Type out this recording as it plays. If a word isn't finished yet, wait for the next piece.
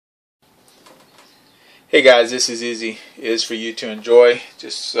Hey guys, this is Easy. It is for you to enjoy.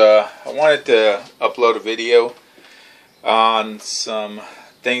 I wanted to upload a video on some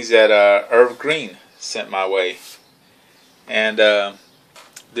things that Irv Green sent my way. And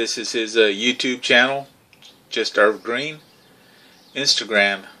this is his YouTube channel, just Irv Green.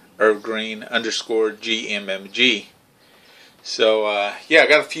 Instagram, Irv Green _GMMG. So yeah, I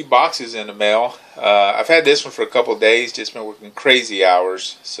got a few boxes in the mail. I've had this one for a couple of days, just been working crazy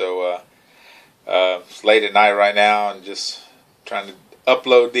hours. So it's late at night right now, and just trying to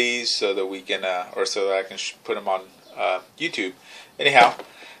upload these so that we can, or so that I can put them on YouTube. Anyhow,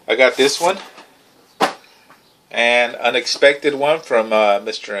 I got this one, an unexpected one from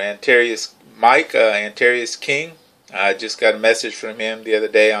Mr. Antairus Antairus King. I just got a message from him the other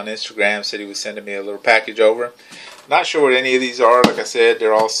day on Instagram, said he was sending me a little package over. Not sure what any of these are. Like I said,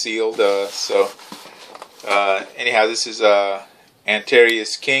 they're all sealed. Anyhow, this is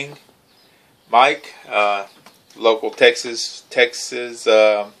Antairus King. Mike, local Texas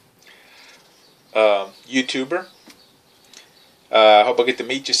YouTuber. I hope I get to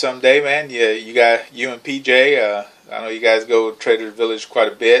meet you someday, man. Yeah, you and PJ. I know you guys go to Trader's Village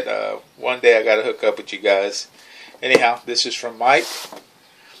quite a bit. One day I got to hook up with you guys. Anyhow, this is from Mike,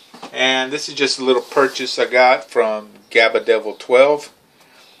 and this is just a little purchase I got from Gabba Devil 12.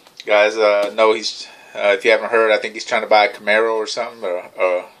 You guys know he's. If you haven't heard, I think he's trying to buy a Camaro or something, or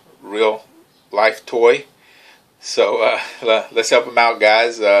a real life toy. So let's help him out,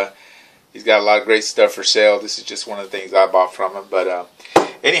 guys. He's got a lot of great stuff for sale. This is just one of the things I bought from him. But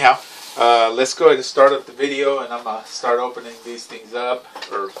anyhow, let's go ahead and start up the video, and I'm gonna start opening these things up.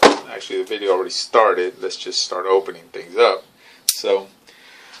 Or actually, the video already started. Let's just start opening things up. So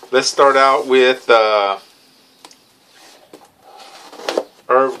let's start out with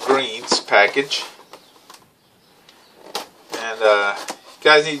Irv Green's package, and you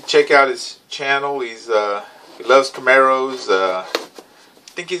guys need to check out his channel. He loves Camaros. I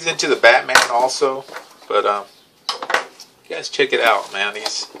think he's into the Batman also. But you guys check it out, man.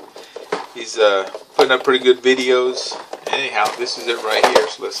 He's putting up pretty good videos. Anyhow, this is it right here.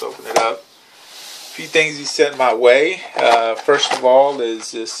 So let's open it up. A few things he sent my way. First of all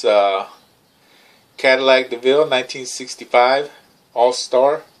is this Cadillac DeVille 1965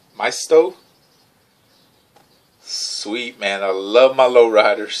 All-Star Maestro. Sweet, man. I love my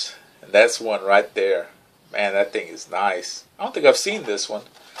lowriders, and that's one right there. Man, that thing is nice. I don't think I've seen this one.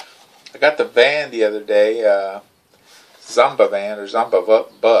 I got the van the other day, Zomba van or Zomba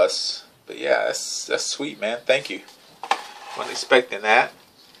bus. But yeah, that's sweet, man. Thank you. Wasn't expecting that.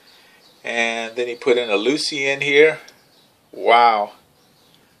 And then he put in a Lucy in here. Wow,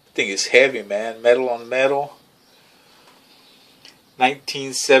 the thing is heavy, man. Metal on metal.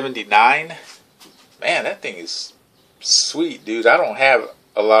 1979. Man, that thing is sweet, dude. I don't have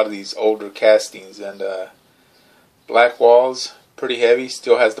a lot of these older castings, and black walls, pretty heavy.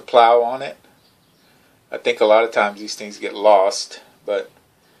 Still has the plow on it. I think a lot of times these things get lost, but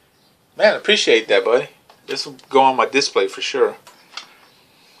man, appreciate that, buddy. This will go on my display for sure.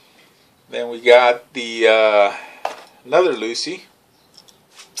 Then we got the another Lucy.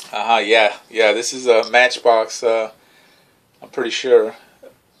 Yeah, this is a Matchbox. I'm pretty sure.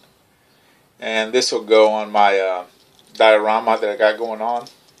 And this will go on my diorama that I got going on.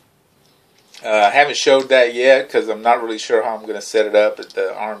 I haven't showed that yet because I'm not really sure how I'm going to set it up, but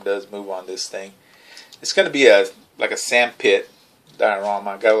the arm does move on this thing. It's going to be like a sand pit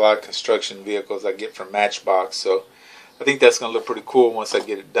diorama. I got a lot of construction vehicles I get from Matchbox, so I think that's going to look pretty cool once I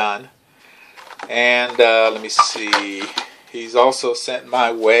get it done. And let me see. He's also sent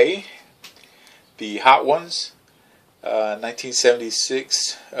my way the Hot Ones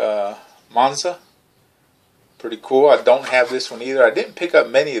 1976 Monza. Pretty cool. I don't have this one either. I didn't pick up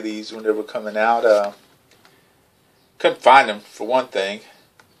many of these when they were coming out. Couldn't find them, for one thing.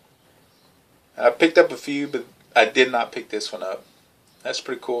 I picked up a few, but I did not pick this one up. That's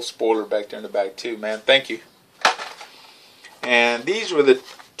pretty cool. Spoiler back there in the back too, man. Thank you. And these were the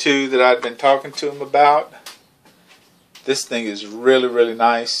two that I'd been talking to him about. This thing is really, really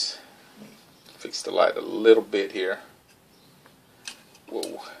nice. Fix the light a little bit here.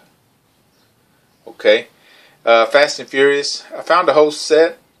 Whoa. Okay. Fast and Furious. I found a whole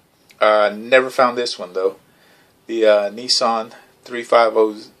set. Never found this one though. The Nissan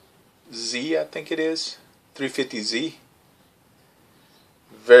 350Z, I think it is. 350Z.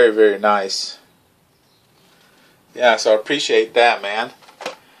 Very, very nice. Yeah, so I appreciate that, man.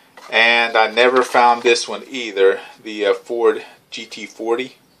 And I never found this one either. The Ford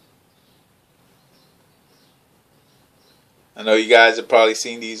GT40. I know you guys have probably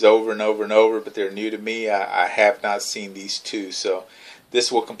seen these over and over and over, but they're new to me. I have not seen these two. So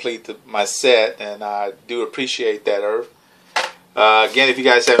this will complete my set, and I do appreciate that, Irv. Again, if you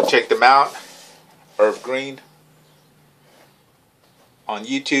guys haven't checked them out, Irv Green on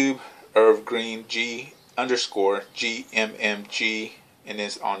YouTube, Irv Green G_GMMG, and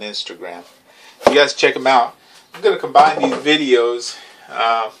is on Instagram. You guys check them out. I'm going to combine these videos,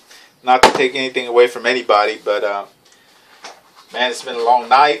 not to take anything away from anybody, but man, it's been a long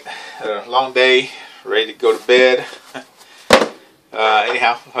night, a long day, ready to go to bed.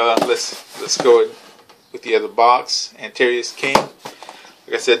 Anyhow, let's go with the other box, Antairus King.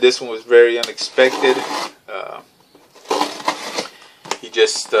 Like I said, this one was very unexpected. He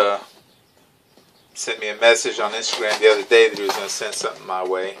just sent me a message on Instagram the other day that he was going to send something my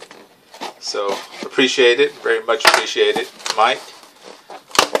way. So, appreciate it. Very much appreciate it, Mike.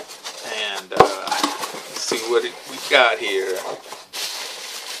 And let's see what we got here.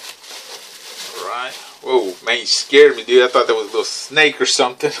 Alright. Whoa, man, you scared me, dude. I thought that was a little snake or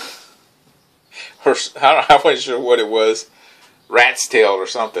something. Or, I wasn't sure what it was. Rat's tail or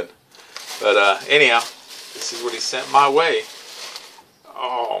something. But anyhow, this is what he sent my way.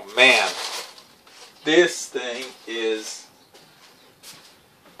 Oh, man. This thing is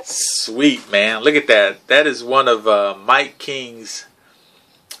sweet, man. Look at that. That is one of Mike King's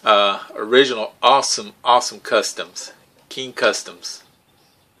original awesome customs. King Customs.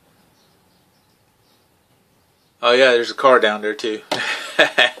 Oh yeah, there's a car down there too.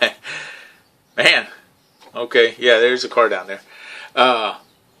 Man. Okay, yeah, there's a car down there.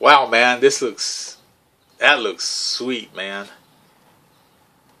 Wow, man, that looks sweet, man.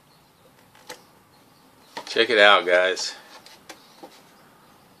 Check it out, guys.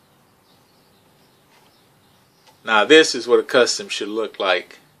 Now this is what a custom should look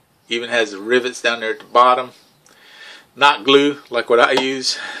like. Even has the rivets down there at the bottom. Not glue like what I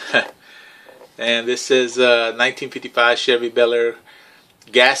use. And this says 1955 Chevy Bel Air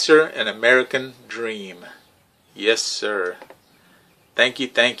Gasser, an American Dream. Yes, sir. Thank you,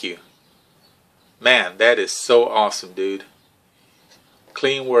 thank you. Man, that is so awesome, dude.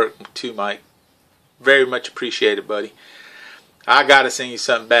 Clean work too, Mike. Very much appreciated, buddy. I gotta send you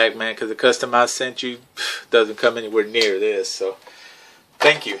something back, man, because the custom I sent you doesn't come anywhere near this. So,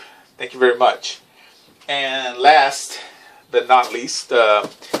 thank you. Thank you very much. And last but not least,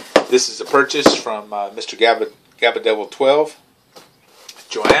 this is a purchase from Mr. Gabadevil 12,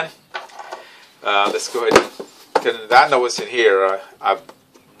 Joanne. Let's go ahead and get into that. I know what's in here. I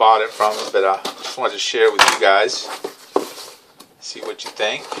bought it from him, but I just wanted to share it with you guys. See what you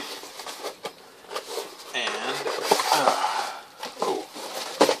think. And oh,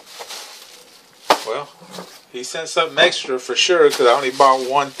 well, he sent something extra for sure, because I only bought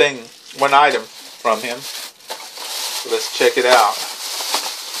one item from him. So let's check it out.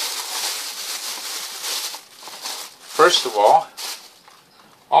 First of all,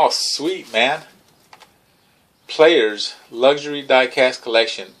 oh sweet, man. Players Luxury Diecast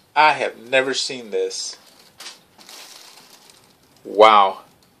Collection. I have never seen this. Wow.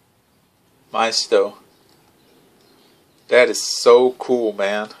 Maisto. That is so cool,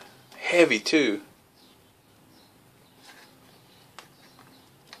 man. Heavy too.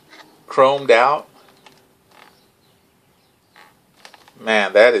 Chromed out.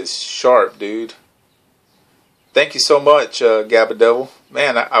 Man, that is sharp, dude. Thank you so much, Gabadevil.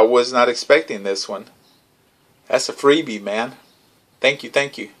 Man, I was not expecting this one. That's a freebie, man. Thank you,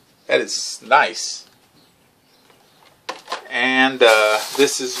 thank you. That is nice. And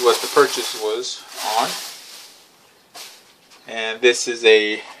this is what the purchase was on. And this is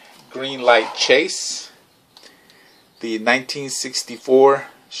a green light chase. The 1964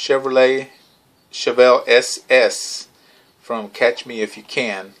 Chevrolet Chevelle SS from Catch Me If You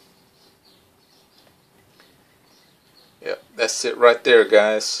Can. Yep, that's it right there,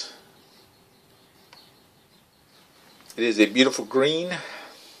 guys. It is a beautiful green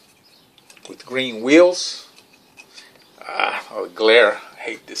with green wheels. Oh, the glare. I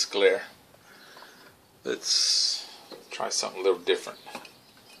hate this glare. Let's try something a little different.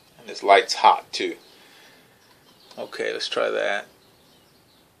 And this light's hot too. Okay, let's try that.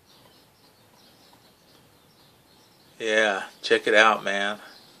 Yeah, check it out, man.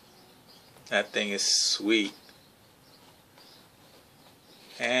 That thing is sweet.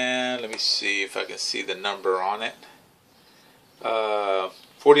 And let me see if I can see the number on it.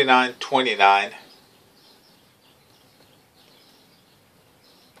 4929.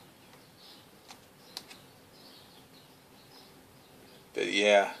 But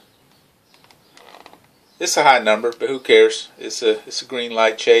yeah, it's a high number, but who cares? It's a green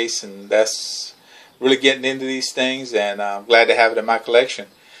light chase, and that's really getting into these things, and I'm glad to have it in my collection.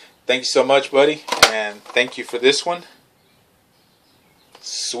 Thank you so much, buddy, and thank you for this one.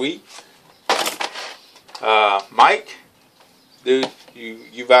 Sweet. Mike, dude,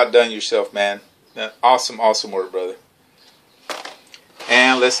 you've outdone yourself, man. Awesome work, brother.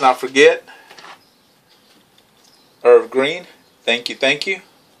 And let's not forget Irv Green. Thank you. Thank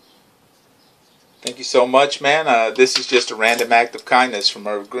you so much, man. This is just a random act of kindness from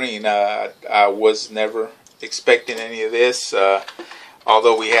Irv Green. I was never expecting any of this,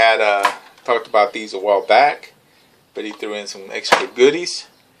 although we had talked about these a while back, but he threw in some extra goodies.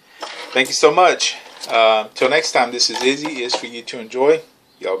 Thank you so much. Till next time, this is Izzy. Is for you to enjoy.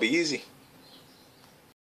 Y'all be easy.